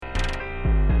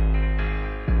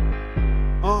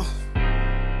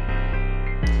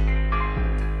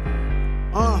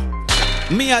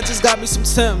Me, I just got me some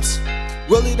Timbs.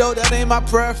 Really though, that ain't my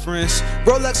preference.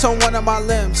 Rolex on one of my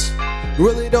limbs.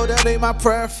 Really though, that ain't my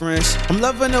preference. I'm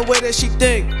loving the way that she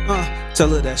think. Tell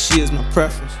her that she is my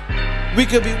preference. We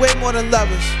could be way more than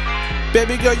lovers.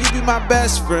 Baby girl, you be my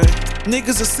best friend.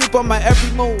 Niggas asleep on my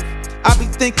every move. I be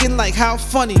thinking like how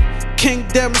funny. King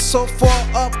Demic so far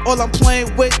up, all I'm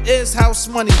playing with is house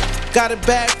money. Got a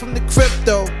bag from the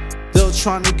crypto. Still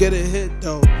trying to get a hit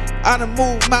though. I done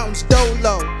moved mountains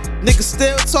dolo. Niggas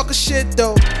still talking shit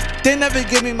though. They never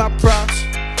give me my props.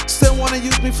 Still wanna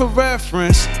use me for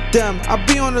reference. Damn, I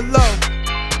be on the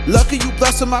low. Lucky you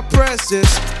blessed with my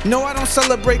presents. No, I don't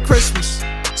celebrate Christmas.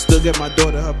 Still get my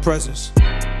daughter her presents.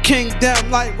 King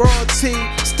Dem like royalty.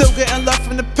 Still getting love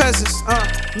from the peasants.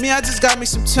 Me, I just got me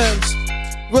some Timbs.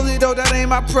 Really though, that ain't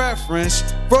my preference.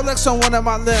 Rolex on one of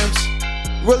my limbs.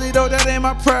 Really though, that ain't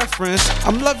my preference.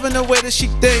 I'm loving the way that she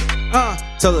think.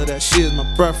 Tell her that she is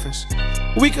my preference.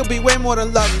 We could be way more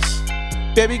than lovers.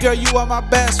 Baby girl, you are my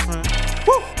best friend.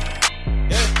 Woo!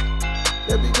 Yeah.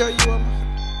 Baby girl, you are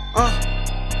my.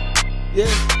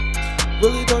 Yeah.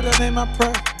 Really though, that ain't my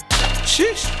preference.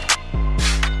 Sheesh.